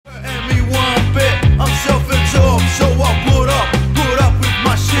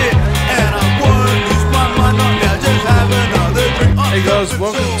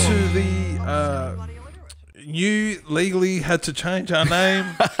legally had to change our name.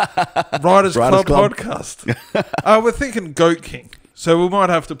 Writers Club podcast. We're thinking Goat King. So we might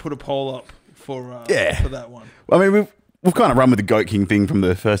have to put a poll up for that one. Well, I mean, we've kind of run with the Goat King thing from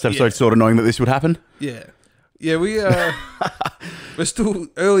the first episode, sort of knowing that this would happen. Yeah. Yeah, we're still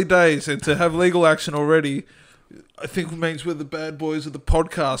early days, and to have legal action already, I think it means we're the bad boys of the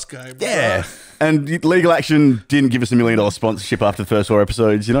podcast game. Yeah. Right? And legal action didn't give us $1 million sponsorship after the first 4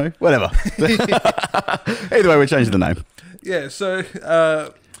 episodes, you know? Whatever. Either way, we're changing the name. Yeah, so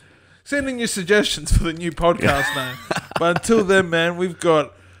send in your suggestions for the new podcast name. But until then, man, we've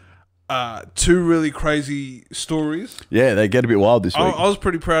got 2 really crazy stories. Yeah, they get a bit wild this week. I was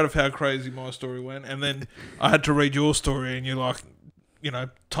pretty proud of how crazy my story went. And then I had to read your story, and you're like, you know,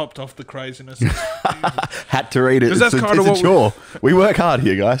 topped off the craziness. Had to read it. It's a chore. We work hard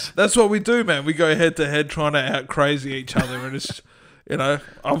here, guys. That's what we do, man. We go head to head trying to out crazy each other. And it's, you know,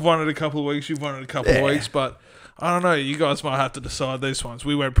 I've won it a couple of weeks, you've won it a couple of weeks. But I don't know, you guys might have to decide these ones.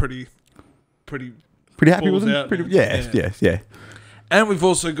 We went pretty happy with them? Yeah. And we've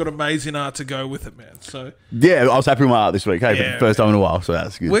also got amazing art to go with it, man. So yeah, I was happy with my art this week. Hey, for the first time in a while, so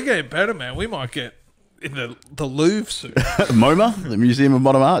that's good. We're getting better, man. We might get in the Louvre soon. MoMA, the Museum of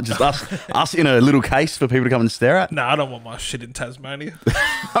Modern Art, just us in a little case for people to come and stare at. No, I don't want my shit in Tasmania.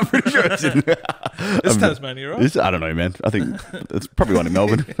 I'm pretty sure it's in. It's Tasmania, right? I don't know, man. I think it's probably one in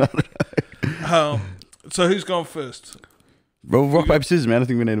Melbourne. So who's gone first? Rock, paper, scissors, man. I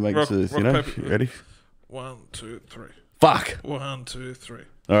think we need to make this. You know, paper. Ready? 1, 2, 3. Fuck. 1, 2, 3.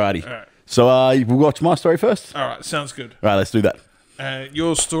 Alrighty. All right. So we'll watch my story first. All right, sounds good. All right, let's do that.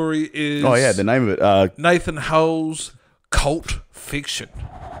 Your story is... Oh, yeah, the name of it. Nathan Hull's Cult Fiction.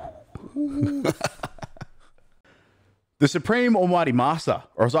 The Supreme Almighty Master,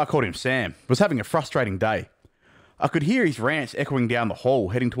 or as I called him, Sam, was having a frustrating day. I could hear his rants echoing down the hall,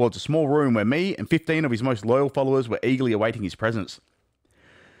 heading towards a small room where me and 15 of his most loyal followers were eagerly awaiting his presence.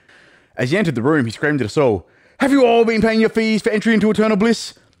 As he entered the room, he screamed at us all, "Have you all been paying your fees for entry into eternal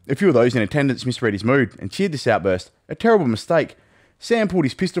bliss?" A few of those in attendance misread his mood and cheered this outburst. A terrible mistake. Sam pulled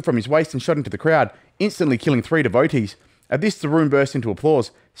his pistol from his waist and shot into the crowd, instantly killing 3 devotees. At this, the room burst into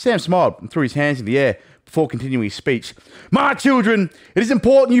applause. Sam smiled and threw his hands in the air before continuing his speech. "My children, it is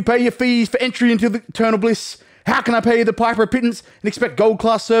important you pay your fees for entry into the eternal bliss. How can I pay the piper a pittance and expect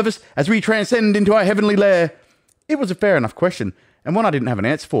gold-class service as we transcend into our heavenly lair?" It was a fair enough question, and one I didn't have an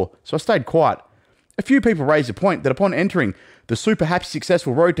answer for, so I stayed quiet. A few people raised the point that upon entering the super happy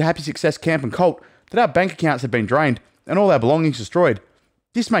successful road to happy success camp and cult, that our bank accounts had been drained and all our belongings destroyed,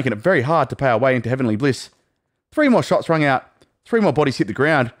 this making it very hard to pay our way into heavenly bliss. 3 more shots rang out. 3 more bodies hit the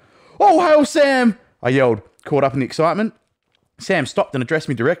ground. "Oh, hail Sam!" I yelled, caught up in the excitement. Sam stopped and addressed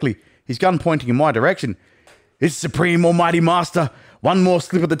me directly, his gun pointing in my direction. "It's Supreme Almighty Master. One more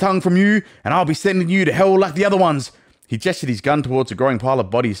slip of the tongue from you, and I'll be sending you to hell like the other ones." He gestured his gun towards a growing pile of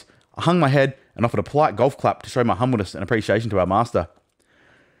bodies. I hung my head and offered a polite golf clap to show my humbleness and appreciation to our master.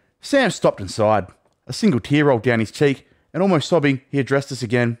 Sam stopped and sighed. A single tear rolled down his cheek, and almost sobbing, he addressed us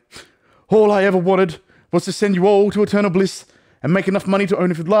again. "All I ever wanted was to send you all to eternal bliss and make enough money to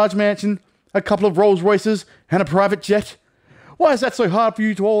own a large mansion, a couple of Rolls Royces, and a private jet. Why is that so hard for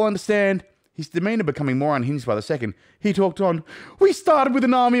you to all understand?" His demeanour becoming more unhinged by the second, he talked on. "We started with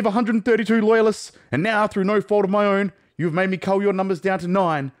an army of 132 loyalists, and now, through no fault of my own, you have made me cull your numbers down to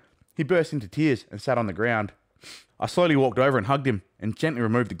 9. He burst into tears and sat on the ground. I slowly walked over and hugged him and gently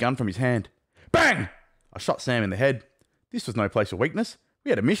removed the gun from his hand. Bang! I shot Sam in the head. This was no place for weakness. We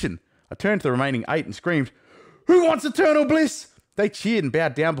had a mission. I turned to the remaining 8 and screamed, "Who wants eternal bliss?" They cheered and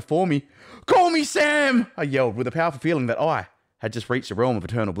bowed down before me. "Call me Sam!" I yelled with a powerful feeling that I had just reached the realm of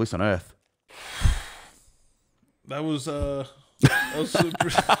eternal bliss on Earth. That was super.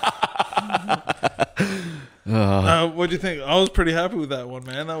 What do you think? I was pretty happy with that one,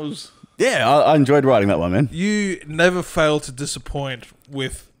 man. That was... Yeah, I enjoyed writing that one, man. You never fail to disappoint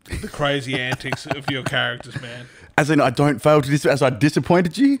with the crazy antics of your characters, man. As in, I don't fail to as I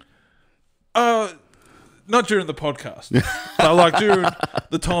disappointed you? Not during the podcast. But like during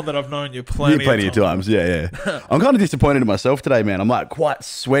the time that I've known you plenty of times. Yeah. I'm kind of disappointed in myself today, man. I'm like quite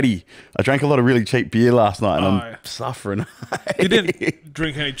sweaty. I drank a lot of really cheap beer last night and I'm suffering. You didn't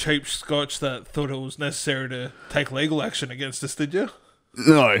drink any cheap scotch that thought it was necessary to take legal action against us, did you?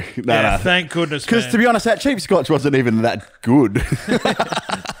 No. Thank goodness, because to be honest, that cheap scotch wasn't even that good.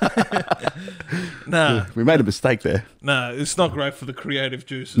 Nah. We made a mistake there. Nah, it's not great for the creative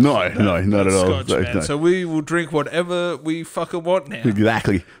juices. No, not at all. Scotch, man. No. So we will drink whatever we fucking want now.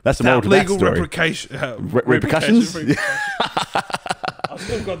 Exactly. That's the moral to that story. Repercussions? I've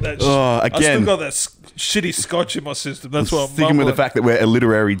still got that shitty scotch in my system. That's what I'm sticking with the fact that we're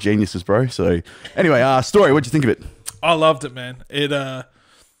illiterary geniuses, bro. So anyway, story, what'd you think of it? I loved it, man. It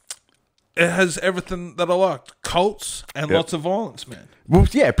has everything that I liked. Cults and lots of violence, man. Well,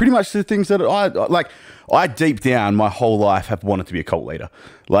 yeah, pretty much the things that I like. I deep down my whole life have wanted to be a cult leader.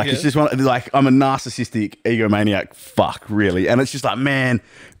 Like it's just like I'm a narcissistic egomaniac fuck, really. And it's just like, man,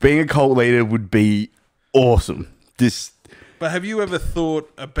 being a cult leader would be awesome. But have you ever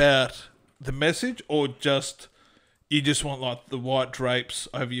thought about the message, or you just want like the white drapes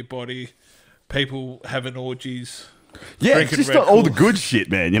over your body, people having orgies? Yeah, it's just all the good shit,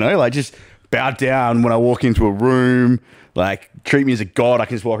 man. You know, like just bow down when I walk into a room. Like treat me as a god. I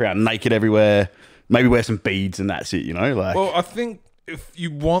can just walk around naked everywhere. Maybe wear some beads and that's it. You know, like. Well, I think if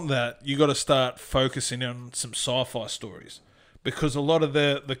you want that, you got to start focusing on some sci-fi stories, because a lot of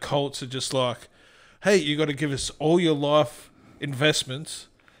the cults are just like, hey, you got to give us all your life investments,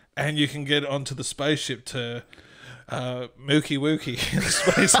 and you can get onto the spaceship to. Mookie Wookie in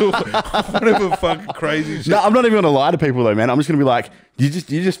space or whatever fucking crazy shit. No, I'm not even going to lie to people though, man. I'm just going to be like, you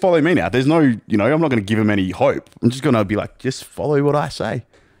just follow me now. There's no, I'm not going to give them any hope. I'm just going to be like, just follow what I say.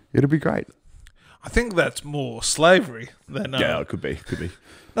 It'll be great. I think that's more slavery than... yeah, it could be.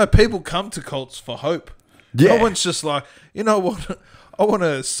 No, people come to cults for hope. Yeah. No one's just like, you know what, I want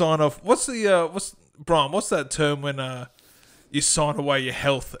to sign off. Brian, what's that term when you sign away your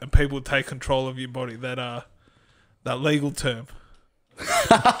health and people take control of your body? That legal term.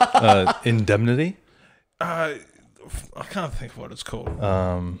 Indemnity? I can't think of what it's called.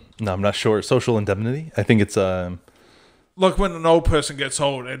 No, I'm not sure. Social indemnity? I think it's... like when an old person gets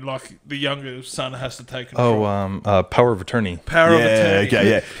old and like the younger son has to take control. Power of attorney. Power of attorney.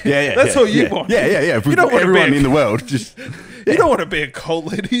 Okay, yeah. That's all you want. Yeah. You don't want everyone in the world just... You don't want to be a cult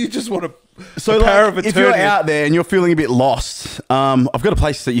leader. You just want to... So power of attorney. If you're out there and you're feeling a bit lost, I've got a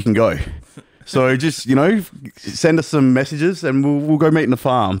place that you can go. So just, send us some messages and we'll go meet in the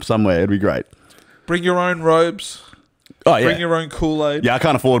farm somewhere. It'd be great. Bring your own robes. Oh, yeah. Bring your own Kool-Aid. Yeah, I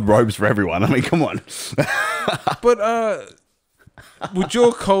can't afford robes for everyone. I mean, come on. But would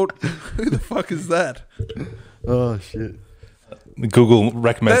your cult... Who the fuck is that? Oh, shit. Google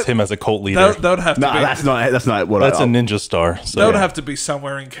recommends him as a cult leader. That would have to be... that's not what That's a ninja star. So that would have to be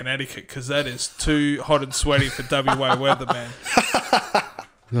somewhere in Connecticut, because that is too hot and sweaty for WA weather, man.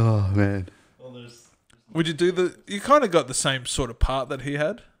 Oh, man. Would you do you kind of got the same sort of part that he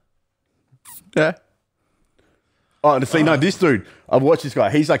had? Yeah. Oh, and see, no, this dude, I've watched this guy.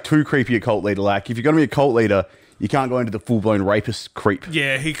 He's like too creepy a cult leader. Like, if you're going to be a cult leader, you can't go into the full-blown rapist creep.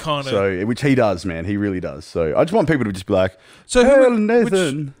 Yeah, he kind of... So, which he does, man. He really does. So, I just want people to just be like, so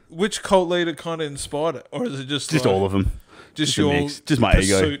Nathan. Which cult leader kind of inspired it? Or is it just like, all of them. Just your mix. Just my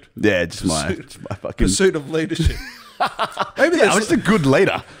ego. Yeah, just my fucking... Pursuit of leadership. Maybe I'm just a good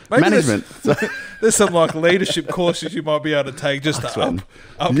leader. Management. There's some like leadership courses you might be able to take just to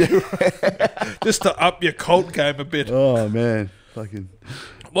just to up your cult game a bit. Oh man, fucking.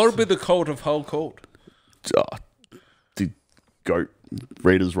 What would be the cult of whole cult? The Goat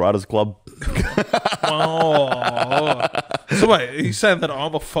Readers Writers Club. Oh. So wait, are you saying that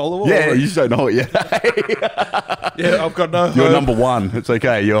I'm a follower? Yeah, you just don't know it yet. Yeah, I've got no hope. You're number one. It's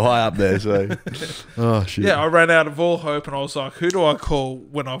okay. You're high up there. So, oh shit. Yeah, I ran out of all hope, and I was like, "Who do I call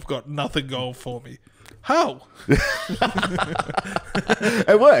when I've got nothing going for me?" How?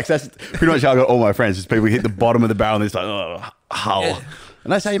 It works. That's pretty much how I got all my friends. Is people hit the bottom of the barrel and it's like, oh, Hull,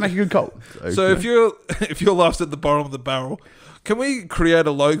 and that's how you make a good cult. So if you're lost at the bottom of the barrel, can we create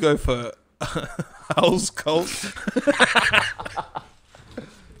a logo for Hull's cult?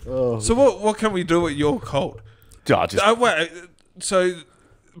 So what can we do at your cult? Wait, so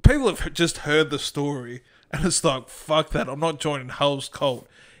people have just heard the story and it's like, fuck that, I'm not joining Hull's cult.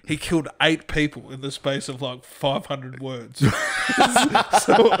 He killed 8 people in the space of like 500 words. So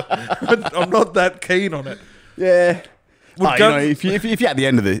I'm not that keen on it. Yeah. If you're at the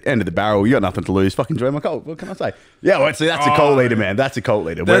end of the barrel, you got nothing to lose. Fucking join my cult. What can I say? Yeah, well, see, that's a cult leader, man. That's a cult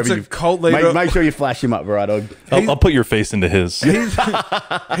leader. That's a cult leader. Make sure you flash him up, right, dog? I'll put your face into his.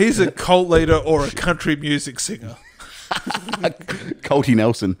 He's a cult leader or a country music singer. Colty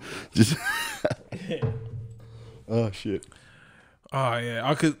Nelson. Just. Oh shit. Oh yeah,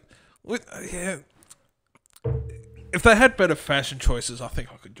 I could. Yeah. If they had better fashion choices, I think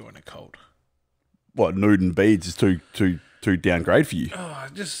I could join a cult. What, nude and beads is too downgrade for you? Oh,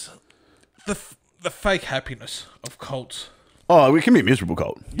 just the fake happiness of cults. Oh, we can be a miserable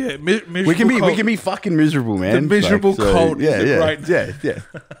cult. Yeah, miserable. We can be fucking miserable, man. The miserable cult. Great. Yeah.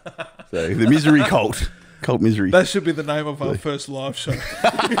 So the misery cult. Cult misery. That should be the name of our first live show.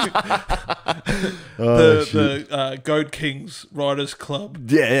 The Goat Kings Writers Club.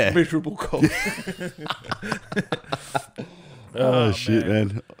 Yeah. Miserable cult. Oh shit,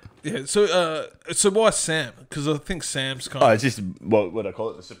 man. Yeah. So why Sam? Because I think Sam's kind Oh, of. it's just what I call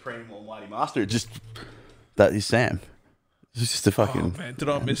it, the Supreme Almighty Master. Just that is Sam. It's just a fucking. Oh man, did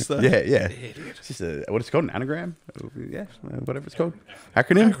I miss that? Yeah. It's just what it's called, an anagram. Yeah, whatever it's called,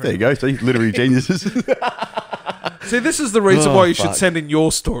 acronym. There you go. So literary geniuses. See, this is the reason why you should fuck. send in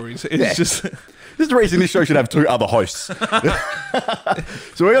your stories. It's just. This is the reason this show should have 2 other hosts. So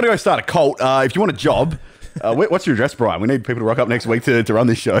we're going to go start a cult. If you want a job, what's your address, Brian? We need people to rock up next week to run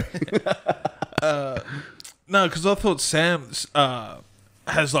this show. No, because I thought Sam's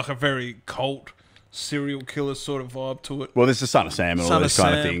has like a very cult serial killer sort of vibe to it. Well, this is the son of Sam and all those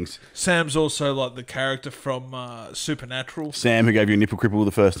kind of things. Sam's also like the character from Supernatural. Sam, who gave you a nipple cripple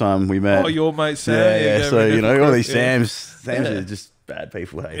the first time we met. Oh, your mate Sam. Yeah. So, you know, all these Yeah. Sams are just bad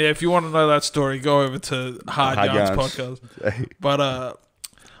people, hey? Yeah, if you want to know that story, go over to Hard Yarns podcast. But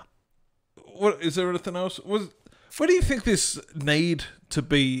what is there anything else? Where do you think this need to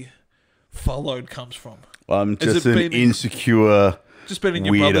be followed comes from? I'm Has just it an been- insecure Just being in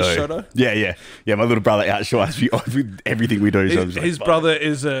your weirdo. brother's shadow? Yeah. My little brother outshines me with everything we do. So I'm just His like, brother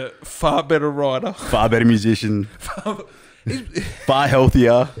is a far better writer. far better musician, He's far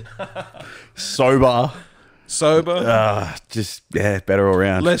healthier, sober. sober, Just better all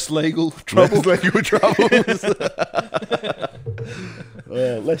around. less legal trouble. Less legal troubles.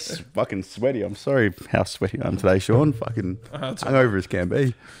 Less fucking sweaty. I'm sorry how sweaty I am today, Sean. Fucking That's hungover as can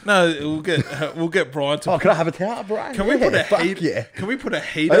be. No, we'll get Brian to. Oh, can I have a towel, Brian? Can we put a fuck heat? Yeah. Can we put a I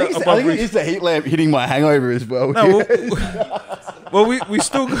heater think, above? I think it is the heat lamp hitting my hangover as well. No, well, we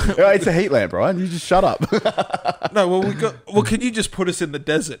still Yeah, it's a heat lamp, Brian. You just shut up. no. Well, we got. Well, can you just put us in the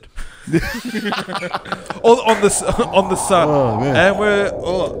desert, or on the sun? Oh, man. And we're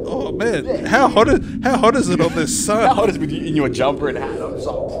man, how hot is it on this sun? How hot is it with you in your jumper and hat? I'm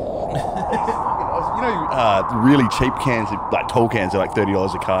salt. You know, really cheap cans, like tall cans, are like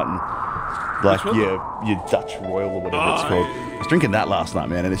 $30 a carton. Like one? your Dutch Royal or whatever it's called. I was drinking that last night,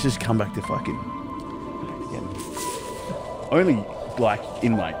 man, and it's just come back to fucking. Only like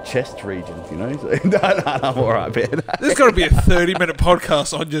in my chest region, you know. So, no, I'm all right, man. There's got to be a 30-minute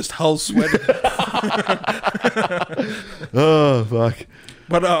podcast on just Hull sweating. Oh fuck!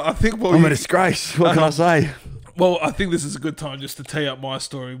 But I think I'm a disgrace. What can I say? Well, I think this is a good time just to tee up my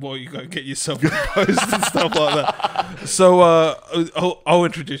story while you go get yourself composed and stuff like that. So I'll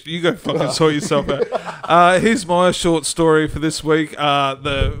introduce you. You go fucking sort yourself out. Here's my short story for this week.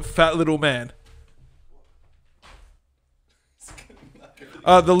 The Fat Little Man.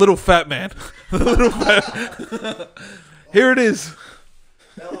 The Little Fat Man. The Little Fat. Here it is.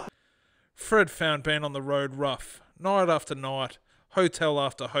 Fred found being on the road rough, night after night, hotel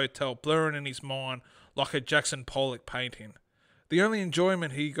after hotel, blurring in his mind like a Jackson Pollock painting. The only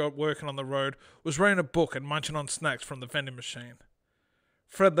enjoyment he got working on the road was reading a book and munching on snacks from the vending machine.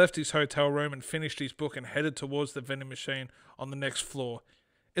 Fred left his hotel room and finished his book and headed towards the vending machine on the next floor.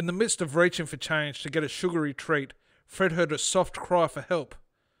 In the midst of reaching for change to get a sugary treat, Fred heard a soft cry for help.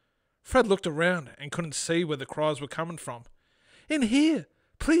 Fred looked around and couldn't see where the cries were coming from. "In here!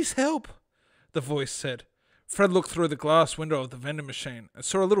 Please help!" the voice said. Fred looked through the glass window of the vending machine and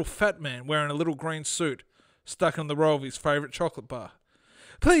saw a little fat man wearing a little green suit stuck in the row of his favourite chocolate bar.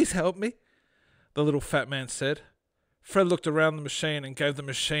 "Please help me," the little fat man said. Fred looked around the machine and gave the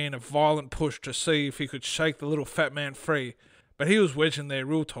machine a violent push to see if he could shake the little fat man free, but he was wedged in there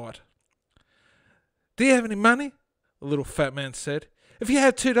real tight. "Do you have any money?" the little fat man said. "If you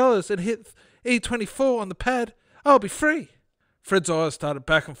have $2 and hit E24 on the pad, I'll be free." Fred's eyes started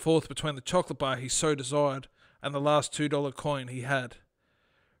back and forth between the chocolate bar he so desired and the last $2 coin he had.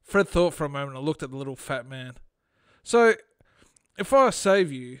 Fred thought for a moment and looked at the little fat man. "So, if I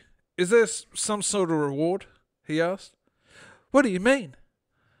save you, is there some sort of reward?" he asked. "What do you mean?"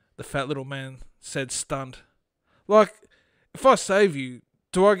 the fat little man said, stunned. "Like, if I save you,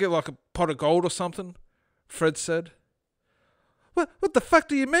 do I get like a pot of gold or something?" Fred said. What the fuck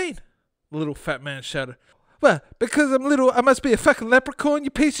do you mean?" the little fat man shouted. "Well, because I'm little, I must be a fucking leprechaun, you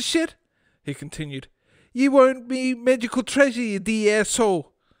piece of shit," he continued. "You won't be magical treasure, you dear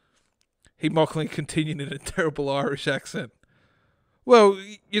asshole," he mockingly continued in a terrible Irish accent. "Well,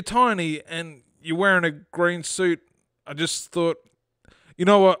 you're tiny and you're wearing a green suit. I just thought, you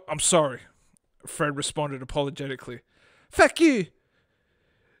know what, I'm sorry," Fred responded apologetically. "Fuck you.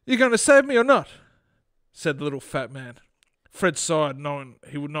 You going to save me or not?" said the little fat man. Fred sighed, knowing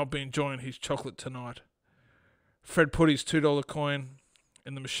he would not be enjoying his chocolate tonight. Fred put his $2 coin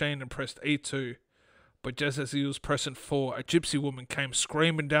in the machine and pressed E2. But just as he was pressing 4, a gypsy woman came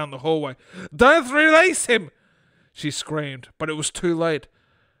screaming down the hallway. "Don't release him!" she screamed, but it was too late.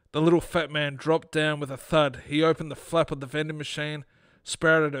 The little fat man dropped down with a thud. He opened the flap of the vending machine,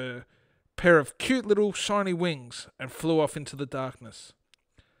 sprouted a pair of cute little shiny wings, and flew off into the darkness.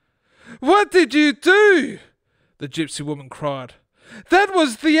 "What did you do?" the gypsy woman cried. "That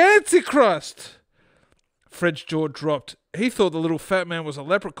was the Antichrist!" Fred's jaw dropped. He thought the little fat man was a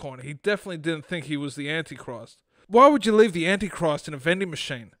leprechaun. He definitely didn't think he was the Antichrist. "Why would you leave the Antichrist in a vending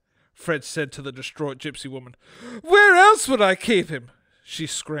machine?" Fred said to the distraught gypsy woman. "Where else would I keep him?" she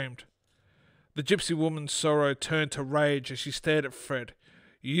screamed. The gypsy woman's sorrow turned to rage as she stared at Fred.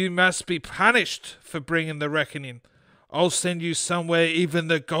 "You must be punished for bringing the reckoning. I'll send you somewhere even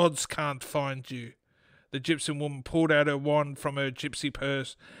the gods can't find you." The gypsy woman pulled out her wand from her gypsy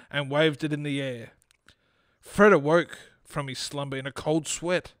purse and waved it in the air. Fred awoke from his slumber in a cold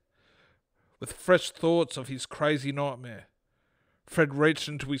sweat, with fresh thoughts of his crazy nightmare. Fred reached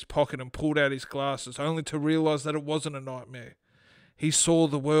into his pocket and pulled out his glasses, only to realize that it wasn't a nightmare. He saw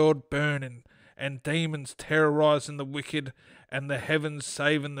the world burning, and demons terrorizing the wicked, and the heavens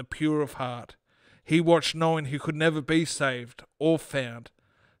saving the pure of heart. He watched knowing he could never be saved or found,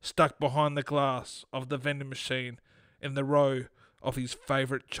 stuck behind the glass of the vending machine in the row of his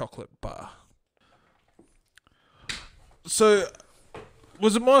favourite chocolate bar. So,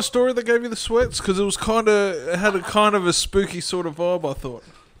 was it my story that gave you the sweats? Because it had a kind of a spooky sort of vibe, I thought.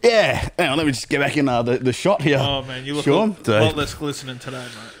 Yeah. Hang on, let me just get back in the shot here. Oh, man, you look Sean, a lot less glistening today,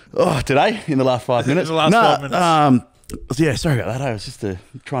 mate. Oh, today? In the last 5 minutes? In the last 5 minutes. Yeah, sorry about that. I was just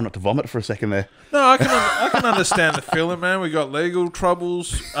trying not to vomit for a second there. No, I can understand the feeling, man. We got legal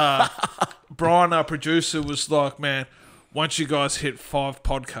troubles. Brian, our producer, was like, "Man, once you guys hit 5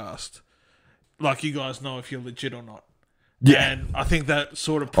 podcasts, like, you guys know if you're legit or not." Yeah. And I think that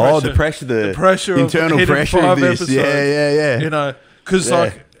sort of pressure... Oh, the pressure, the pressure internal of pressure of 5 this. episodes, Yeah. You know, because, Yeah.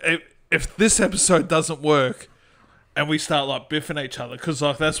 like, if this episode doesn't work and we start, like, biffing each other, because,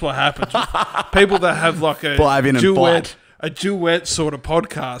 like, that's what happens. People that have, like, a Five in and duet... fight. A duet sort of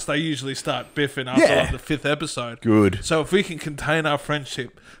podcast, they usually start biffing after Yeah. like the 5th episode. Good. So if we can contain our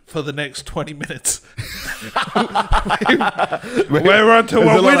friendship for the next 20 minutes, we're on to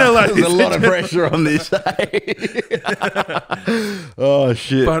a winner, ladies. There's a lot of pressure on this. Oh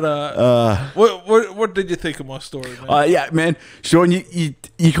shit! But what did you think of my story, man? Yeah, man, Sean, you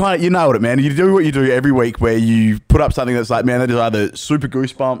kind of nailed it, man. You do what you do every week, where you put up something that's like, man, that is either super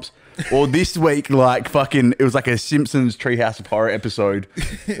goosebumps. Or this week, like fucking, it was like a Simpsons Treehouse of Horror episode.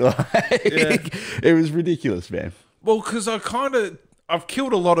 It was ridiculous, man. Well, because I've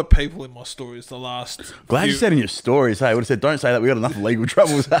killed a lot of people in my stories the last. Glad you said in your stories, hey, I would have said, don't say that, we got enough legal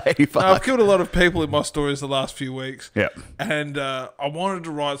troubles, hey. No, I've killed a lot of people in my stories the last few weeks. Yeah. And I wanted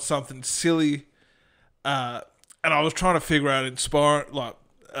to write something silly, and I was trying to figure out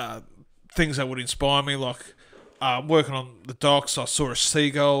things that would inspire me, like. Working on the docks, I saw a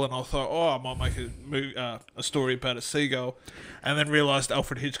seagull, and I thought, I might make a story about a seagull, and then realised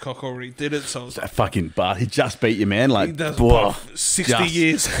Alfred Hitchcock already did it. So I was that fucking bar, he just beat you, man. Like, he does whoa, 60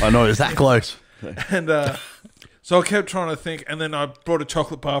 years. I know, it's that close. And so I kept trying to think, and then I brought a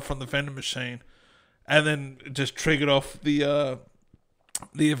chocolate bar from the vending machine, and then it just triggered off the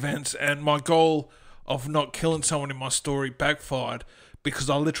events, and my goal of not killing someone in my story backfired because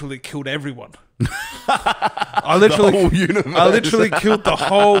I literally killed everyone. I literally killed the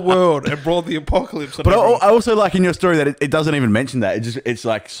whole world and brought the apocalypse on But everyone. I also like in your story that it doesn't even mention that. It's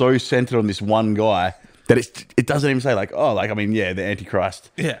like so centered on this one guy that it doesn't even say like, the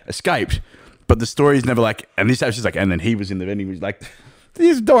Antichrist escaped. But the story is never like, and this was just like, and then he was in the vending machine. Like,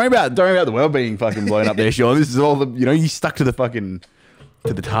 just don't worry about the world being fucking blown up there, Sean. This is all you stuck to the fucking...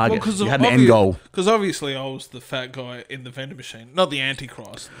 to the target. You had an end goal. Because obviously I was the fat guy in the vending machine, not the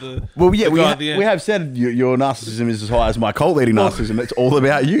Antichrist. We have said your narcissism is as high as my cult leading narcissism. It's all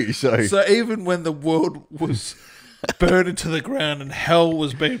about you. So even when the world was burned to the ground and hell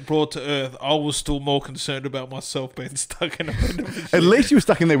was being brought to earth, I was still more concerned about myself being stuck in a vending machine. At least you were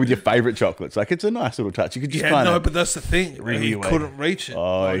stuck in there with your favourite chocolates. Like, it's a nice little touch. You could just but that's the thing. You couldn't reach it.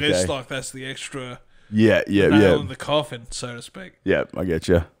 Oh, okay. It's like that's the extra... nail in the coffin, so to speak. Yeah, I get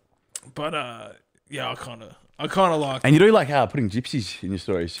you. But I kind of like. And you do like putting gypsies in your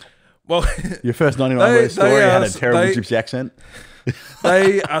stories. Well, your first 99-word story had a terrible gypsy accent.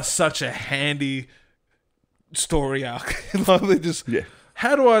 They are such a handy story arc. Like they just,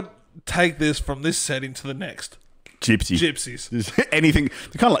 how do I take this from this setting to the next? Gypsies. Just anything.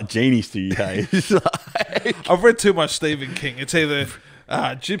 They're kind of like genies to you, hey? I've read too much Stephen King. It's either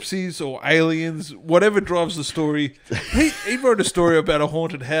gypsies or aliens, whatever drives the story. He wrote a story about a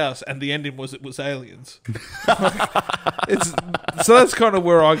haunted house, and the ending was it was aliens. So that's kind of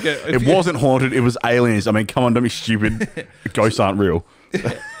where I get. It wasn't haunted. It was aliens. I mean, come on, don't be stupid. Ghosts aren't real.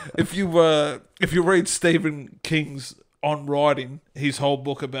 If you read Stephen King's on writing his whole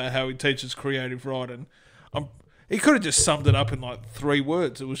book about how he teaches creative writing. He could have just summed it up in like 3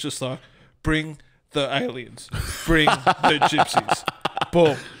 words. It was just like, bring the aliens, bring the gypsies,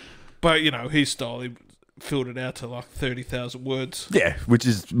 boom. But, you know, his style, he filled it out to like 30,000 words. Yeah, which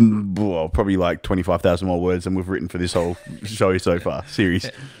is probably like 25,000 more words than we've written for this whole show so far, series.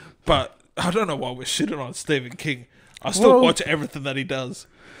 Yeah. But I don't know why we're shitting on Stephen King. I still watch everything that he does.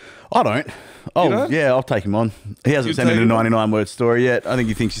 I don't. Oh, don't? yeah, I'll take him on. He hasn't sent in a 99-word story yet. I think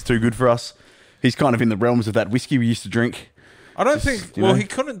he thinks he's too good for us. He's kind of in the realms of that whiskey we used to drink. I don't think... Well, he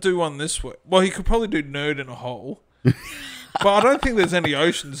couldn't do one this way. Well, he could probably do Nerd in a Hole. But I don't think there's any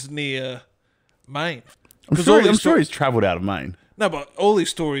oceans near Maine. I'm sure he's travelled out of Maine. No, but all these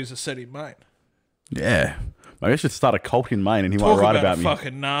stories are set in Maine. Yeah. Maybe I should start a cult in Maine and he might write about me.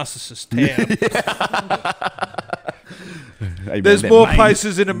 Fucking narcissist town. Hey, man, there's more Maine.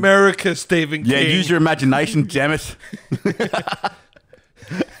 places in America, Stephen King. Yeah, use your imagination, damn it.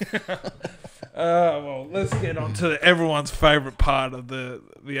 Well, let's get on to everyone's favourite part of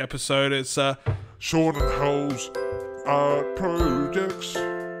the episode. It's Sean and Ho's art projects.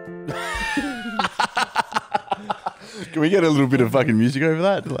 Can we get a little bit of fucking music over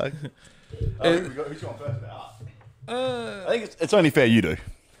that? Like, who's going first about art? I think it's only fair you do.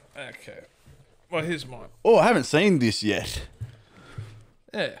 Okay. Well, here's mine. Oh, I haven't seen this yet.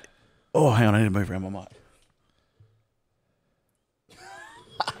 Yeah. Oh, hang on, I need to move around my mic.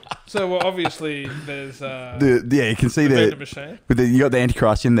 So, well, obviously, there's you can see vending machine. You got the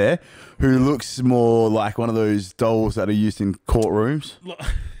Antichrist in there, who looks more like one of those dolls that are used in courtrooms.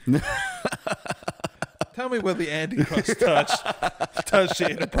 Tell me where the Antichrist touched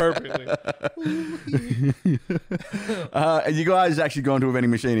it inappropriately. And you guys actually gone to a vending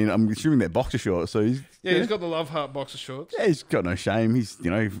machine in, I'm assuming they're boxer shorts. So he's got the Love Heart boxer shorts. Yeah, he's got no shame. He's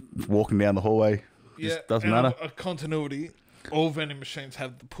walking down the hallway. Just doesn't matter. A continuity. All vending machines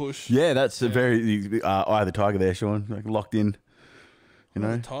have the push. Yeah, that's a very eye of the tiger there, Sean. Like locked in. You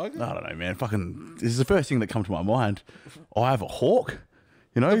know, the tiger? I don't know, man. Fucking, this is the first thing that comes to my mind. I have a hawk.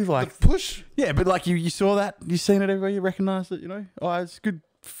 You know, like the push. Yeah, but like you saw that, you seen it everywhere, you recognised it. You know, it's good.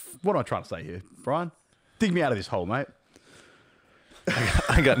 What am I trying to say here, Brian? Dig me out of this hole, mate.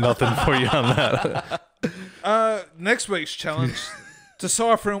 I got nothing for you on that. Next week's challenge: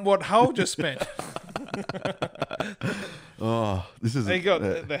 deciphering what Hull just spent. Oh, this is. They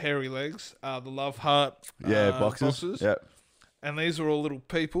got the hairy legs, the Love Heart, boxes. Yeah, and these are all little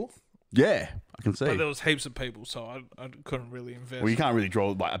people. Yeah, I can see. But there was heaps of people, so I couldn't really invest. Well, you can't really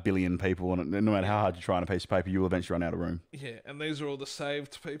draw like 1 billion people on it. No matter how hard you try on a piece of paper, you will eventually run out of room. Yeah, and these are all the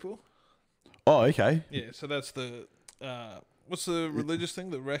saved people. Oh, okay. Yeah, so that's the what's the religious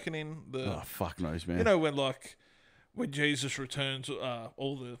thing? The reckoning. Oh, fuck knows, man. You know when Jesus returns,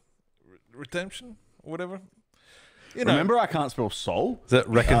 all the redemption or whatever. You know, remember, I can't spell soul. Is that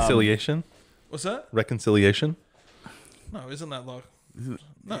reconciliation? What's that? Reconciliation? No, isn't that like?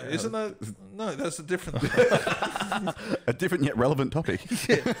 No, isn't that? No, that's a different. A different yet relevant topic.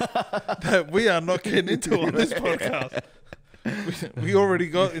 That we are not getting into on this podcast. We already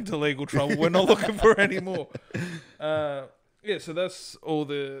got into legal trouble. We're not looking for any more. Yeah, so that's all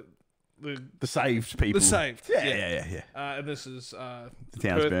the saved people. The saved. Yeah. And this is the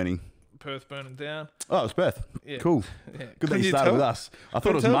town's burning. Perth burning down. Oh, it's Perth. Yeah. Cool. Yeah. Good that you started with us. I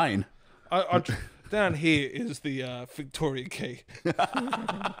thought it was Maine. Down here is the Victoria Key. The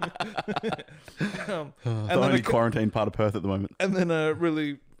only quarantine part of Perth at the moment. And then a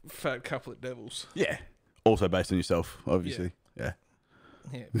really fat couple of devils. Yeah. Also based on yourself, obviously. Yeah.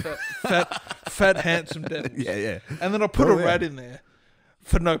 Fat handsome devils. Yeah. And then I put a rat in there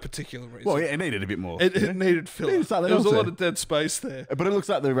for no particular reason. Well, yeah, it needed a bit more. It needed filler. There was a lot of dead space there. But it looks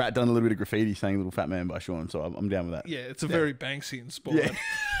like the rat done a little bit of graffiti saying "Little Fat Man" by Sean, so I'm down with that. Yeah, it's a very Banksy inspired. Yeah.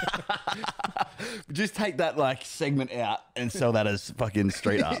 Just take that like segment out and sell that as fucking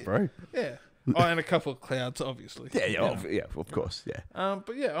street art, bro. Yeah. Oh, and a couple of clouds, obviously. Yeah, of course, yeah.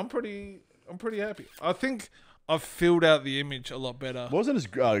 But yeah, I'm pretty happy. I think I've filled out the image a lot better. Wasn't as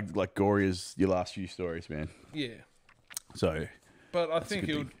like gory as your last few stories, man. Yeah. So. But I think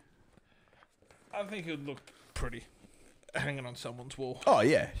it would look pretty hanging on someone's wall. Oh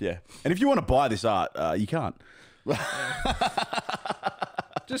yeah. And if you want to buy this art, you can't.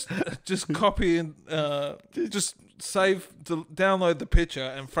 Just copy and just download the picture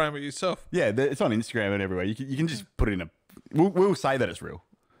and frame it yourself. Yeah, it's on Instagram and everywhere. You can just put it in a. We'll say that it's real.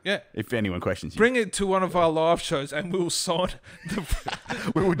 Yeah. If anyone questions you. Bring it to one of our live shows and we'll sign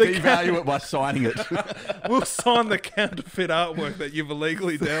we will devalue it by signing it. We'll sign the counterfeit artwork that you've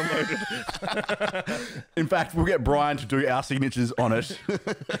illegally downloaded. In fact, we'll get Brian to do our signatures on it.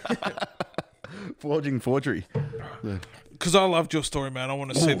 Forging forgery. Because I loved your story, man. I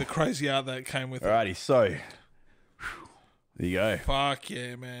want to see the crazy art that came with it. Alrighty, so there you go. Fuck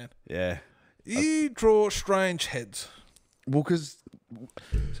yeah, man. Yeah. You draw strange heads. Well, because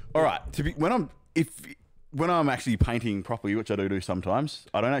all right, when I'm actually painting properly, which I do sometimes,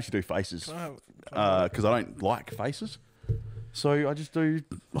 I don't actually do faces because I don't like faces. So I just do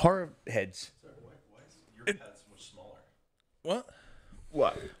horror heads. Your pad's much smaller. What?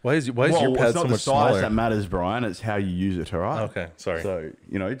 What? Why is your Well, pad it's not so the much size smaller? that matters, Brian. It's how you use it. All right. Okay, sorry. So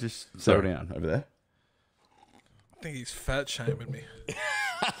just settle Sorry. down over there. I think he's fat shaming me.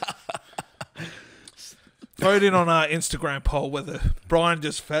 Vote in on our Instagram poll whether Brian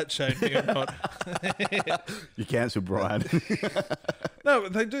just fat shamed me or not. You cancelled, Brian. No,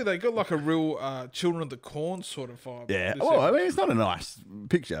 but they do. They got like a real Children of the Corn sort of vibe. Yeah. This Well, I episode. mean, it's not a nice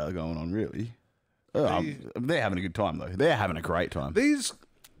picture going on, really. They're having a good time, though. They're having a great time. This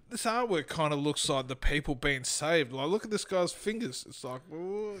artwork kind of looks like the people being saved. Like, look at this guy's fingers. It's like,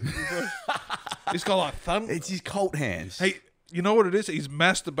 oh, he's got like thunder. It's his cult hands. Hey, you know what it is? He's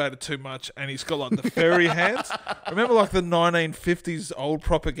masturbated too much, and he's got like the fairy hands. Remember, like the 1950s old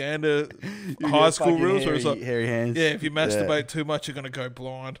propaganda high school rules, where it's like, hairy hands. yeah, if you masturbate too much, you're gonna go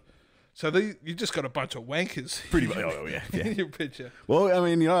blind. So you just got a bunch of wankers. Pretty much. Oh, yeah. in your picture. Well,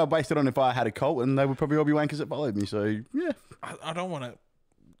 I mean, I based it on if I had a cult, and they would probably all be wankers that followed me. So yeah. I don't want to,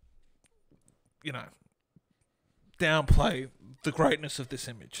 downplay the greatness of this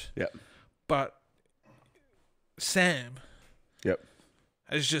image. Yep. But Sam Yep.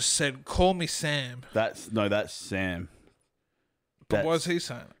 has just said, "Call me Sam." That's Sam. But why is he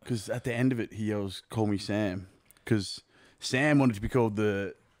saying it? Because at the end of it, he yells, "Call me Sam," because Sam wanted to be called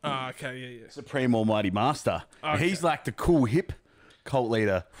the Oh, okay, yeah. Supreme Almighty Master. Okay. He's like the cool hip cult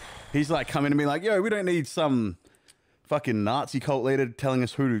leader. He's like coming to me like, "Yo, we don't need some fucking Nazi cult leader telling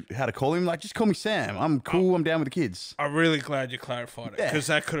us how to call him. Like, just call me Sam. I'm cool. I'm down with the kids." I'm really glad you clarified it, Yeah. because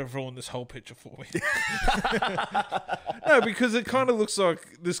that could have ruined this whole picture for me. No, because it kind of looks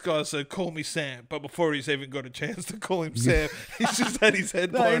like this guy said, "Call me Sam," but before he's even got a chance to call him Sam, he's just had his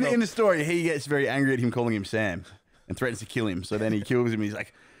head No, blown off. in the story, he gets very angry at him calling him Sam and threatens to kill him. So then he kills him. He's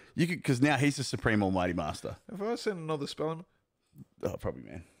like, "You could," because now he's the Supreme Almighty Master. Have I seen another spelling? Oh, probably,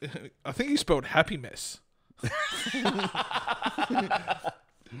 man. I think he spelled happy mess.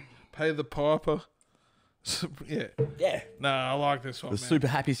 Pay the piper. Yeah. Yeah. No, I like this one, The man. super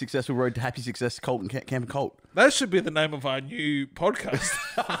happy, successful road to happy success cult and camp and cult. That should be the name of our new podcast.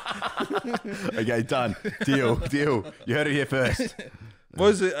 Okay, done. Deal. You heard it here first. What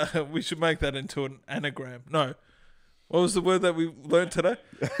is it? We should make that into an anagram. No. What was the word that we learned today?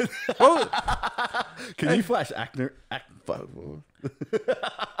 Can you flash actor?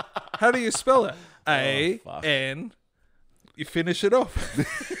 How do you spell it? fuck. A-N. You finish it off.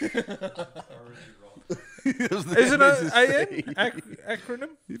 Isn't Isn't it A-N? Acronym?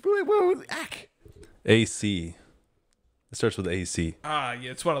 Well, ac. AC. It starts with AC. Ah,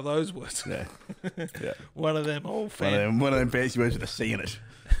 yeah, it's one of those words. Yeah. One of them old fan. One of them fancy words with a C in it.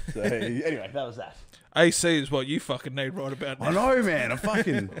 So anyway, that was that. AC is what you fucking need right about now. I know, man. I'm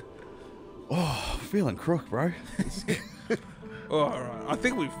fucking. Feeling crook, bro. Oh, all right. I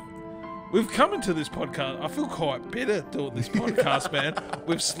think we've come into this podcast. I feel quite bitter doing this podcast, man.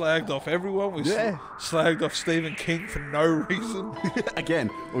 We've slagged off everyone. We've slagged off Stephen King for no reason. Again,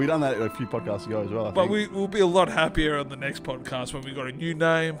 we've done that a few podcasts ago as well. I But think. we'll be a lot happier on the next podcast when we got a new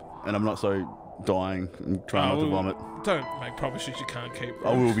name. And I'm not so dying and trying not to vomit. Don't make promises you can't keep.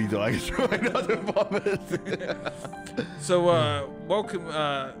 I will be dying and trying not to vomit. So, welcome.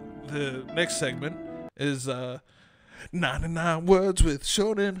 The next segment is 99 words with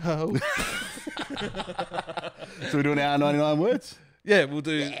Short and Ho. So we're doing our 99 words? Yeah, we'll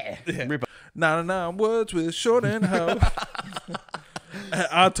do. Yeah. 99 words with Short and Ho.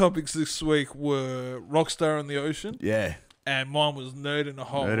 Our topics this week were Rockstar in the Ocean. Yeah. And mine was Nerd in a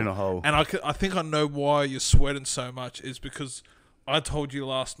Hole. Nerd in a Hole. And I think I know why you're sweating so much is because I told you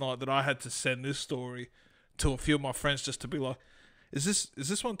last night that I had to send this story to a few of my friends just to be like, is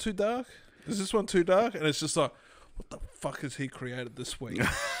this one too dark? Is this one too dark? And it's just like, what the fuck has he created this week?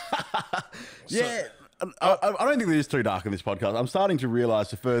 Yeah. I don't think it is too dark in this podcast. I'm starting to realise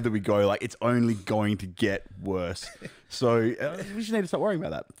the further we go, like, it's only going to get worse. So we just need to stop worrying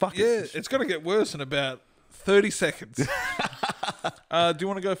about that. Fuck Yeah, it. it's going to get worse in about 30 seconds. Do you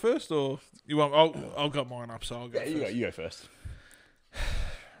want to go first, or you want? I'll got mine up, so I'll go. Yeah, first. you go first.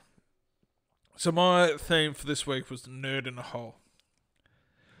 So my theme for this week was the Nerd in a Hole.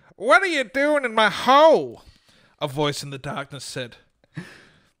 What are you doing in my hole? A voice in the darkness said.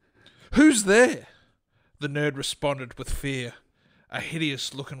 Who's there? The nerd responded with fear. A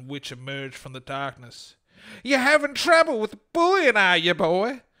hideous-looking witch emerged from the darkness. "You having trouble with bullying, are you,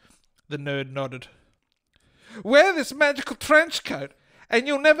 boy?" The nerd nodded. "Wear this magical trench coat, and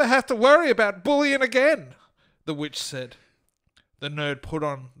you'll never have to worry about bullying again," the witch said. The nerd put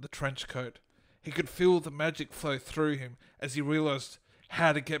on the trench coat. He could feel the magic flow through him as he realized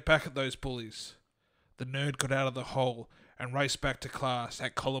how to get back at those bullies. The nerd got out of the hole and raced back to class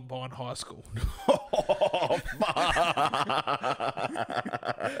at Columbine High School. Oh, fuck.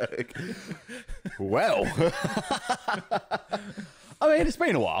 Well. I mean, it's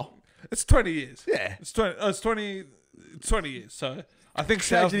been a while. It's 20 years. Yeah. It's 20 years, so I think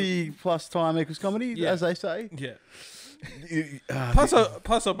Tragedy plus time equals comedy, Yeah. as they say. Yeah. Uh,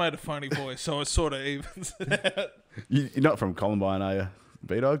 Plus I made a funny voice, so it sort of evens it out. You're not from Columbine, are you?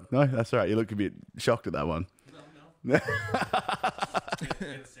 B-Dog? No, that's all right. You look a bit shocked at that one. No.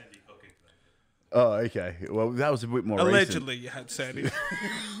 Oh, okay. Well, that was a bit more Allegedly, you had Sandy.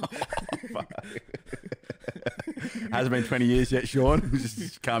 Hasn't been 20 years yet, Sean.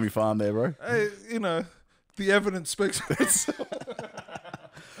 Just calm your farm there, bro. Hey, you know, the evidence speaks for itself.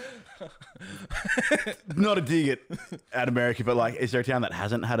 Not a dig at America, but like, is there a town that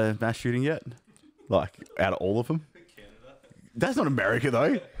hasn't had a mass shooting yet? Like, out of all of them? Canada. That's not America,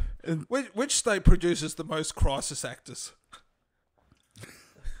 though. Which state produces the most crisis actors?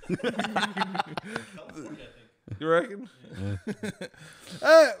 You reckon?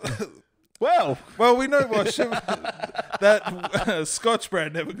 Well, We know why that Scotch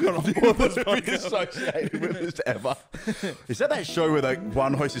brand never got on board this podcast. associated with this ever. Is that show where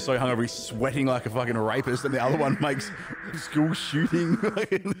one host is so hungover he's sweating like a fucking rapist and the other one makes school shooting?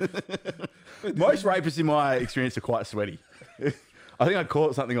 Most rapists in my experience are quite sweaty. I think I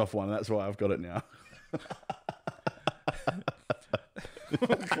caught something off one and that's why I've got it now.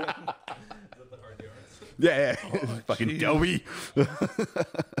 Yeah. Fucking Delby.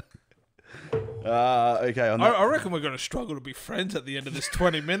 Okay. I reckon we're going to struggle to be friends at the end of this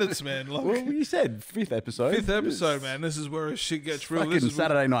 20 minutes, man. Like, Well, you said fifth episode. fifth episode, man. This is where shit gets real. Fucking This is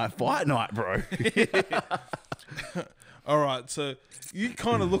Saturday night fight night, bro. all right. So you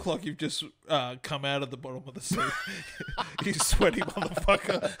kind of look like you've just come out of the bottom of the sea. You sweaty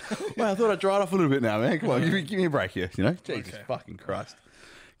motherfucker. Well, I thought I'd dry it off a little bit now, man. Come on, give me a break here. You know, Jesus fucking Christ.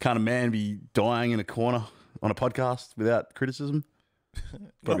 Can't a man be dying in a corner on a podcast without criticism?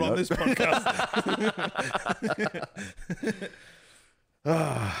 Not on this podcast.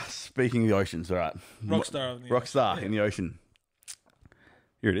 Speaking of the oceans, all right. Rockstar in the Rockstar in the ocean.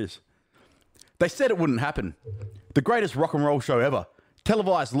 Here it is. They said it wouldn't happen. The greatest rock and roll show ever.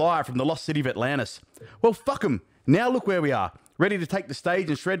 Televised live from the lost city of Atlantis. Well, fuck 'em. Now look where we are. Ready to take the stage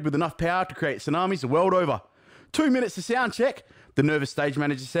and shred with enough power to create tsunamis the world over. 2 minutes to sound check, the nervous stage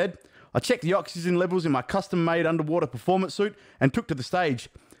manager said. I checked the oxygen levels in my custom-made underwater performance suit and took to the stage.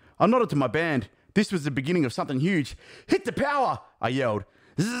 I nodded to my band. This was the beginning of something huge. Hit the power, I yelled.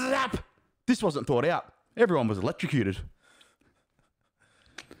 Zap! This wasn't thought out. Everyone was electrocuted.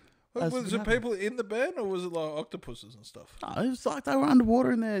 Was it people in the band or was it like octopuses and stuff? No, it was like they were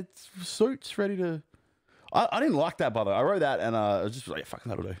underwater in their suits ready to... I didn't like that, by the way. I wrote that and I was just like, yeah, fucking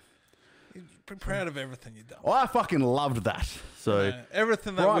that'll do. Be proud of everything you've done. I fucking loved that. So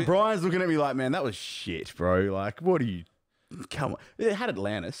Everything that Brian's looking at me like, man, that was shit, bro. Like, what are you... Come on. It had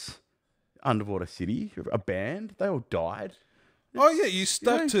Atlantis, underwater city, a band. They all died. Oh, yeah, you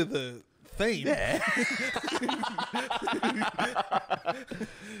stuck to the theme. Yeah.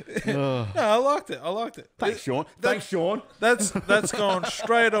 No, I liked it. Thanks, Sean. Thanks, Sean. That's gone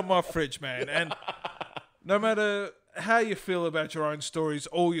straight on my fridge, man. And no matter how you feel about your own stories,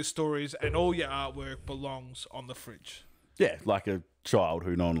 all your stories and all your artwork belongs on the fridge. Yeah, like a child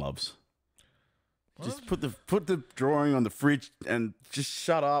who no one loves. Just put the drawing on the fridge and just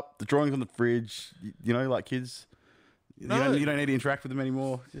shut up. The drawing's on the fridge. You know, like kids. No. You don't need to interact with them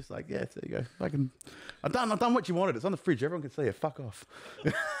anymore. Just like, yeah, there you go. I've done what you wanted. It's on the fridge. Everyone can see it. Fuck off.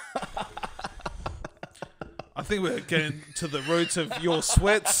 I think we're getting to the roots of your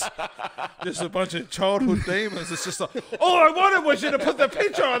sweats. Just a bunch of childhood demons. It's just like, all I wanted was you to put the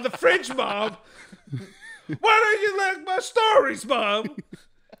picture on the fridge, Mom. Why don't you like my stories, Mom?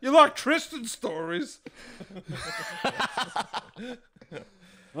 You like Tristan's stories.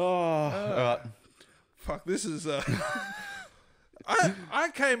 All right. Fuck, this is... I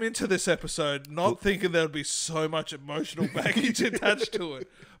came into this episode not thinking there would be so much emotional baggage attached to it.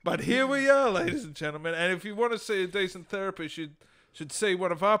 But here we are, ladies and gentlemen. And if you want to see a decent therapist, you should see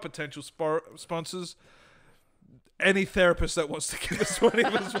one of our potential sponsors. Any therapist that wants to give us money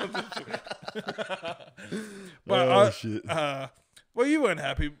for sponsorship. But shit. Well, you weren't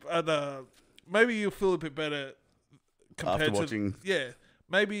happy. Maybe you'll feel a bit better compared After to watching... yeah,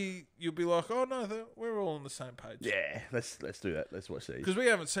 maybe you'll be like, oh no, we're all on the same page. Yeah, let's do that. Let's watch these. Because we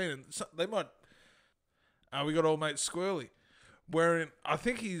haven't seen it. So they might. We got old mate Squirrely, wearing. I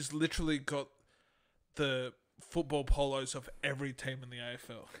think he's literally got the football polos of every team in the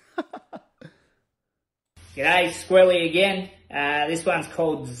AFL. G'day, Squirrely again. This one's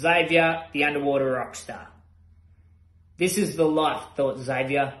called Xavier, the Underwater Rockstar. This is the life, thought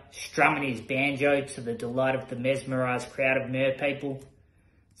Xavier, strumming his banjo to the delight of the mesmerised crowd of mer people.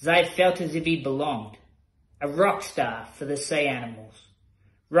 Xavier felt as if he belonged. A rock star for the sea animals.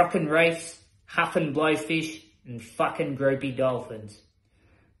 Rockin' reefs, huffin' blowfish, and fucking groupie dolphins.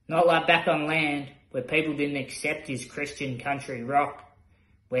 Not like back on land, where people didn't accept his Christian country rock,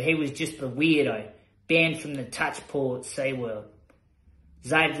 where he was just the weirdo, banned from the touch pool at SeaWorld.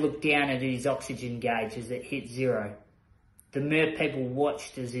 Zabe looked down at his oxygen gauge as it hit 0. The mer people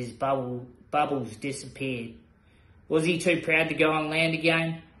watched as his bubbles disappeared. Was he too proud to go on land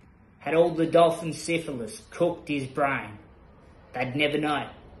again? Had all the dolphin syphilis cooked his brain? They'd never know.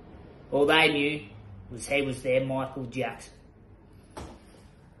 All they knew was he was their Michael Jackson.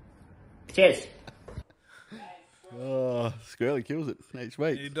 Cheers. Oh, Squirrely kills it each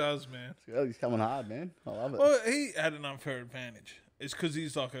week. He does, man. Squirrely's coming hard, man. I love it. Well, he had an unfair advantage. It's because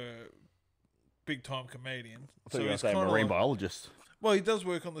he's like a big time comedian. I thought you were going to say a marine biologist. Well, he does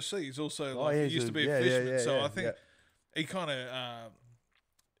work on the sea. He's also he used to be a fisherman. So I think he kind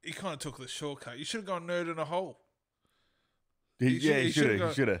of took the shortcut. You should have gone nerd in a hole. He should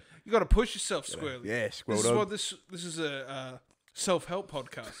have. You got to push yourself, Squirrely. Yeah, Squirrel This is dog. what this is a self-help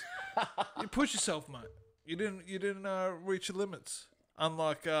podcast. You push yourself, mate. You didn't reach your limits.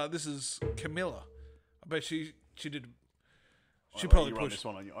 Unlike this is Camilla. I bet she did. She probably pushed this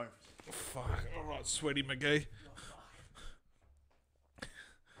one on your own. Fuck. All right, Sweaty McGee.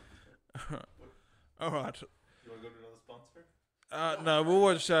 All right. You want to go to another sponsor? No,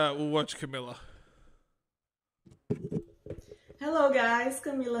 we'll watch Camilla. Hello guys,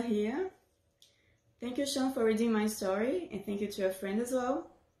 Camila here. Thank you, Sean, for reading my story, and thank you to your friend as well.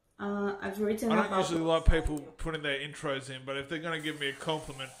 I've written I don't about... usually like people putting their intros in, but if they're going to give me a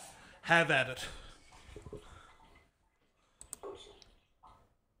compliment, have at it.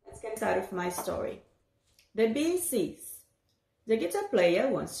 Let's get started with my story. The bee says, the guitar player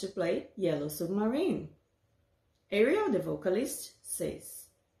wants to play Yellow Submarine. Ariel, the vocalist, says,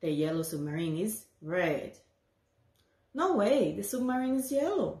 the yellow submarine is red. No way, the submarine is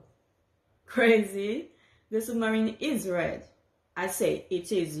yellow. Crazy, the submarine is red. I say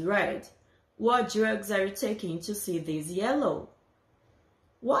it is red. What drugs are you taking to see this yellow?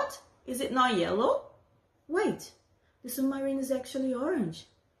 What? Is it not yellow? Wait, the submarine is actually orange.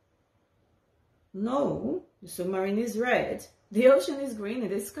 No, the submarine is red. The ocean is green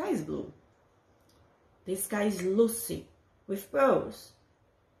and the sky is blue. The sky is Lucy with pearls.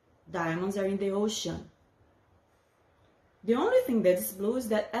 Diamonds are in the ocean. The only thing that is blue is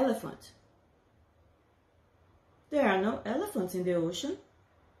that elephant. There are no elephants in the ocean.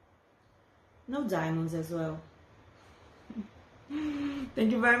 No diamonds as well.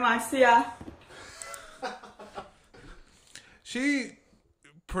 Thank you very much. See ya. She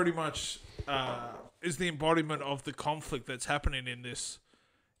pretty much is the embodiment of the conflict that's happening in this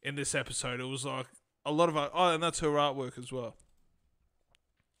episode. It was like a lot of and that's her artwork as well.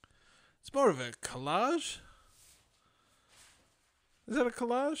 It's more of a collage. Is that a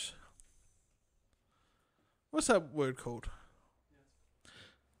collage? What's that word called?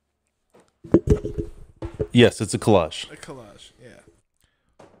 Yes, it's a collage. A collage,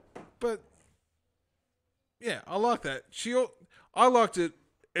 yeah. But yeah, I like that. I liked it.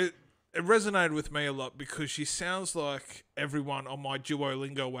 It resonated with me a lot because she sounds like everyone on my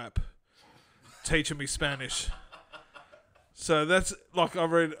Duolingo app teaching me Spanish. So that's like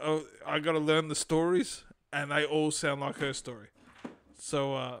I got to learn the stories, and they all sound like her story.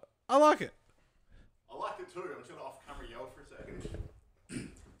 So I like it. I like it too. I'm just going to off camera yell for a second.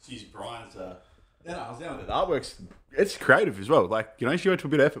 She's Brian's. Yeah, no, I was down with it. The artwork's it's creative as well. Like, you know, she went to a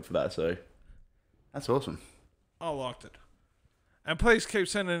bit of effort for that, so that's awesome. I liked it. And please keep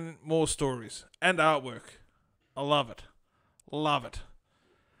sending more stories and artwork. I love it. Love it.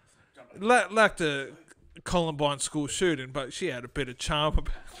 Lacked a Columbine school shooting, but she had a bit of charm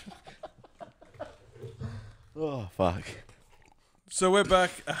about it. Oh, fuck. So we're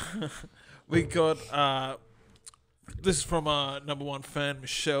back. We got, this is from our number one fan,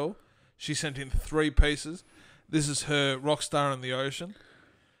 Michelle. She sent in 3 pieces. This is her Rockstar in the Ocean.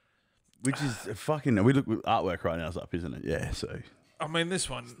 Which is fucking, we look with artwork right now is up, isn't it? Yeah, so. I mean, this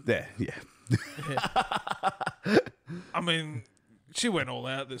one. There, yeah. I mean, she went all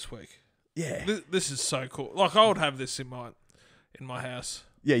out this week. Yeah. This is so cool. Like, I would have this in my house.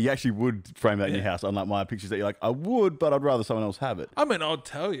 Yeah, you actually would frame that in your house, unlike my pictures that you're like, I would, but I'd rather someone else have it. I mean, I'd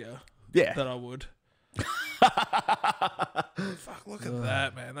tell you Yeah. that I would. Fuck, look at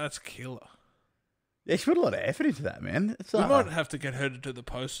that, man. That's killer. Yeah, she put a lot of effort into that, man. It's, We might have to get her to do the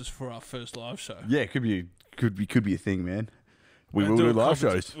posters for our first live show. Yeah, could be a thing, man. We will do live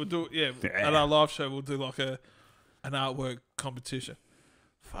shows. We'll do at our live show. We'll do like an artwork competition.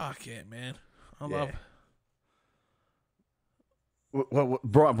 Fuck yeah, man! I love.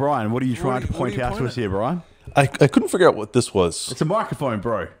 Brian, what are you trying to point out to us here, Brian? I couldn't figure out what this was. It's a microphone,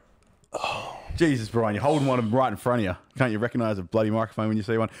 bro. Oh. Jesus, Brian, you're holding one right in front of you. Can't you recognize a bloody microphone when you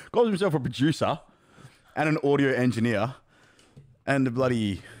see one? Calls himself a producer and an audio engineer and a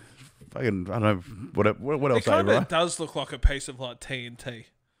bloody fucking, I don't know, what else It kind Brian? of does look like a piece of like TNT.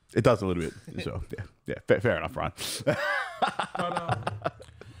 It does a little bit. So, yeah, fair enough, Brian.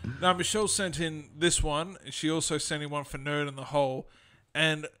 Now, Michelle sent in this one. She also sent in one for Nerd in the Hole.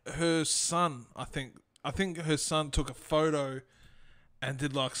 And her son, I think her son took a photo and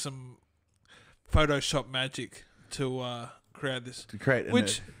did like some Photoshop magic to create this. To create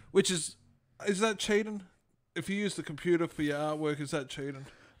which is that cheating? If you use the computer for your artwork, is that cheating?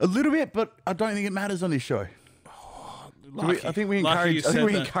 a little bit, but I don't think it matters on this show. I think we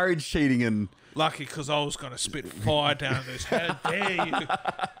encourage cheating and... Lucky, because I was going to spit fire down this. How dare you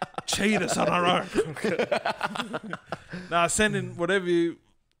cheat us on our own? Nah, send in whatever you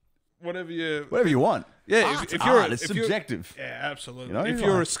want. Yeah, if you're it's subjective. Yeah, absolutely. You know, if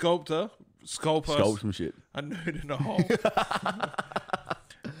you're a sculptor, sculpt some shit. A nerd in a hole.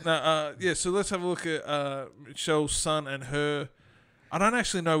 Now, so let's have a look at Michelle's son and her. I don't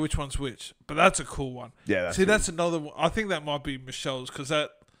actually know which one's which, but that's a cool one. Yeah, that's another one. I think that might be Michelle's because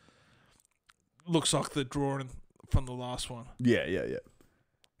that looks like the drawing from the last one. Yeah.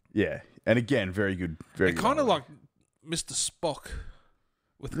 And again, very good. Very good. Kind of like Mr. Spock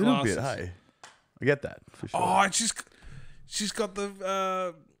with a little glasses. bit, hey. I get that for sure. Oh, and she's got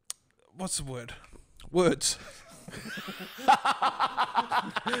the what's the word? Words.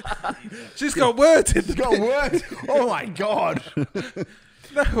 She's got words in. She's got words. Oh my god.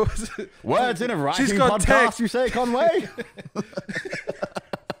 No, words in a writing she's got podcast. text. You say, Conway?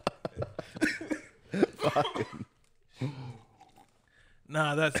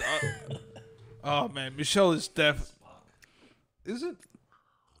 Nah, that's. Oh man, Michelle is deaf. Is it?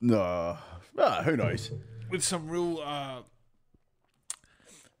 No. Who knows? With some real.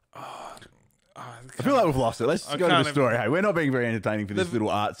 I feel like we've lost it. Let's go to the story. Hey, we're not being very entertaining for this little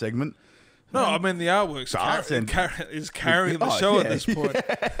art segment. No, I mean the artwork's is carrying the show at this point.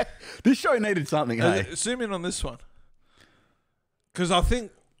 Yeah. This show needed something. Hey, zoom in on this one, because I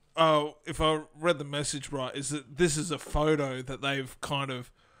think if I read the message right, is that this is a photo that they've kind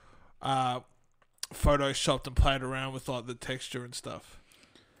of photoshopped and played around with like the texture and stuff,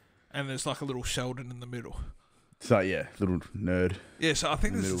 and there's like a little Sheldon in the middle. So yeah, little nerd. Yeah, so I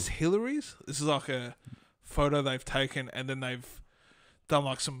think this is Hillary's. This is like a photo they've taken, and then they've done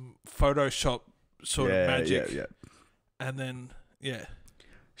like some Photoshop sort of magic. Yeah. And then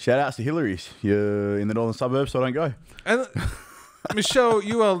shout outs to Hillary's. You're in the northern suburbs, so don't go. And Michelle,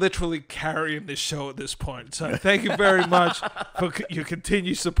 you are literally carrying this show at this point. So thank you very much for your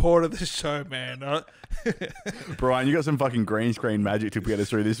continued support of this show, man. Brian, you got some fucking green screen magic to get us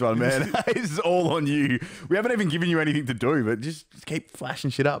through this one, man. This is all on you. We haven't even given you anything to do, but just keep flashing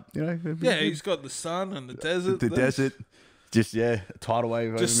shit up, you know? Yeah, he's got the sun and the desert. The desert. Just, a tidal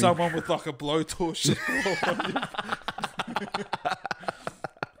wave. Just someone with like a blowtorch.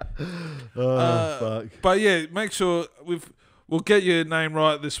 Fuck. But yeah, make sure we'll get your name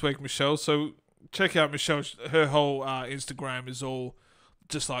right this week, Michelle. So check out Michelle. Her whole Instagram is all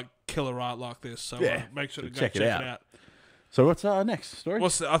just like killer art like this. So make sure to go check it out. So what's our next story?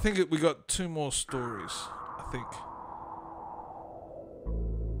 I think we got 2 more stories. I think.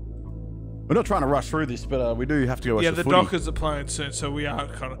 We're not trying to rush through this, but we do have to go watch the footy. Dockers are playing soon, so we are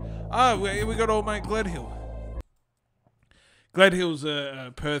kind of... we got old mate Gledhill. Gledhill's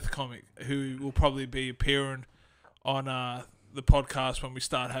a Perth comic who will probably be appearing on the podcast when we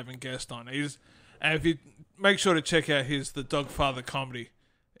start having guests on. And if you make sure to check out the Dogfather comedy,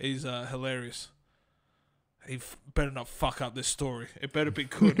 he's hilarious. He better not fuck up this story. It better be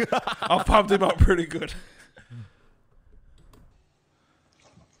good. I've pumped him up pretty good.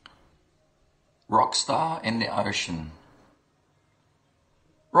 Rockstar in the ocean.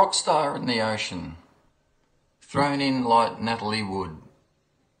 Rockstar in the ocean. Thrown in like Natalie Wood.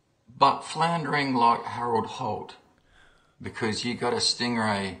 But floundering like Harold Holt. Because you got a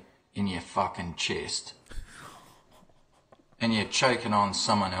stingray in your fucking chest. and you're choking on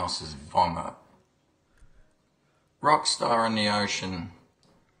someone else's vomit. Rockstar in the ocean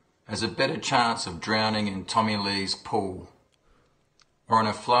has a better chance of drowning in Tommy Lee's pool or in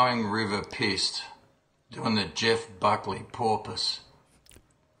a flowing river pissed doing the Jeff Buckley porpoise.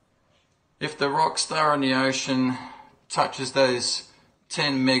 If the rockstar in the ocean touches those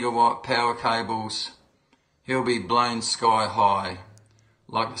 10 megawatt power cables, he'll be blown sky high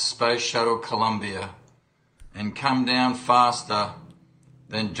like the Space Shuttle Columbia and come down faster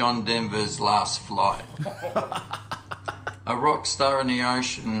than John Denver's last flight. A rock star in the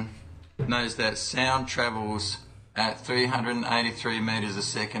ocean knows that sound travels at 383 meters a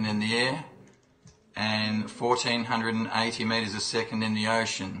second in the air and 1480 meters a second in the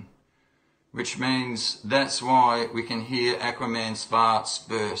ocean, which means that's why we can hear Aquaman's farts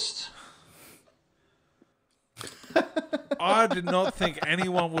burst. I did not think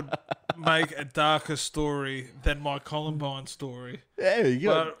anyone would make a darker story than my Columbine story. There you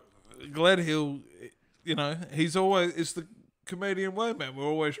go. But Glad Hill, you know, he's always, it's the comedian way, man. We're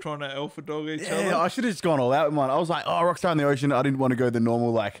always trying to alpha dog each other. Yeah, I should have just gone all out with mine. I was like, oh, Rockstar in the Ocean. I didn't want to go the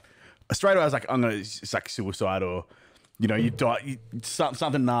normal, like, straight away I was like, it's like suicide or, you know, you die,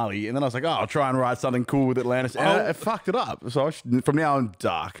 something gnarly. And then I was like, oh, I'll try and write something cool with Atlantis. And I fucked it up. So from now on,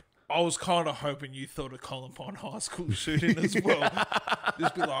 dark. I was kind of hoping you thought of Columbine High School shooting as well.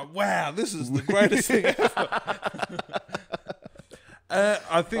 Just be like, wow, this is the greatest thing ever.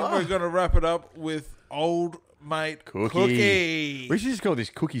 I think we're going to wrap it up with old mate Cookie. We should just call this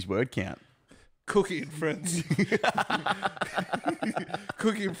Cookie's word count. Cookie and Friends.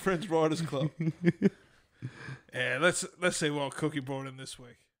 Cookie and Friends Writers Club. Yeah, let's see what Cookie brought in this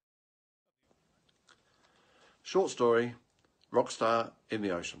week. Short story, Rockstar in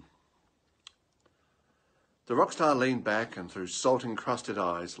the Ocean. The rockstar leaned back and through salt-encrusted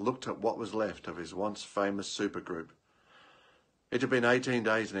eyes looked at what was left of his once famous supergroup. It had been 18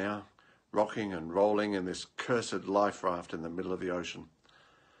 days now, rocking and rolling in this cursed life raft in the middle of the ocean.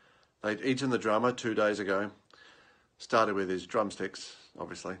 They'd eaten the drummer 2 days ago. Started with his drumsticks,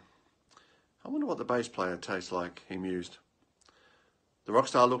 obviously. I wonder what the bass player tastes like, he mused. The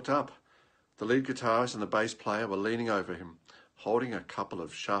rockstar looked up. The lead guitarist and the bass player were leaning over him, holding a couple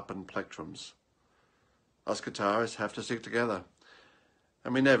of sharpened plectrums. Us guitarists have to stick together.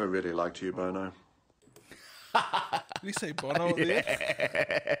 And we never really liked you, Bono. Did we say Bono at the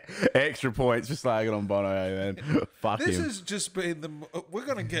end? Extra points for slagging on Bono, man. Fuck This him. has just been the... We're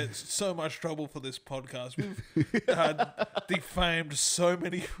going to get so much trouble for this podcast. We've defamed so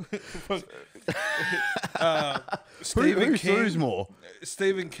many... Stephen Who King. sues more?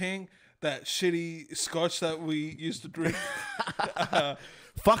 Stephen King, that shitty scotch that we used to drink.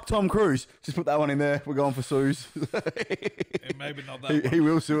 Fuck Tom Cruise. Just put that one in there. We're going for sues. And maybe not that one. He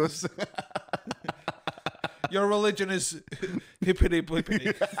will sue us. Your religion is hippity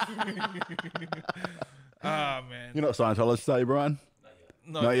blippity. Ah, man. You're not Scientologist, are you, Brian?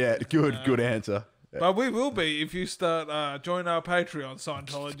 Not yet. Good answer. But we will be if you start join our Patreon,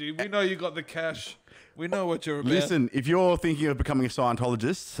 Scientology. We know you got the cash. We know what you're about. Listen, if you're thinking of becoming a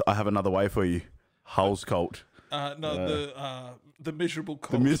Scientologist, I have another way for you. Hull's cult. The miserable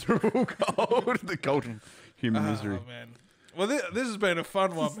cult. The miserable cult. The cult of human misery. Oh, man. Well, this has been a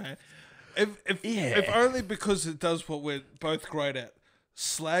fun one, man. If only because it does what we're both great at,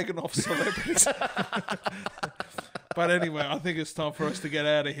 slagging off celebrities. But anyway, I think it's time for us to get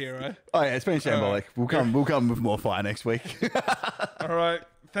out of here, right? Oh yeah, it's been shambolic. We'll come with more fire next week. All right.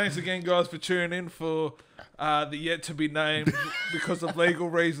 Thanks again, guys, for tuning in for the yet to be named because of legal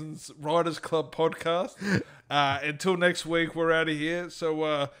reasons Writers Club podcast. Until next week, we're out of here.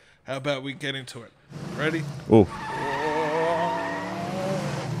 So how about we get into it? Ready? Oh.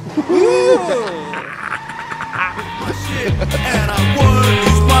 And I won't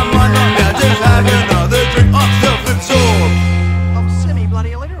use my mind right now. Just have another drink of self-absorbed. I'm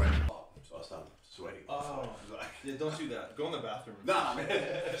semi-bloody illiterate. I started sweating. Yeah, don't do that. Go in the bathroom. Nah, man.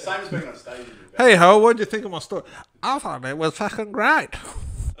 Same as being on stage. Hey, Ho, what'd you think of my story? I thought it was fucking great.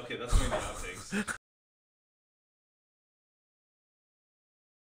 Okay, that's maybe outtakes.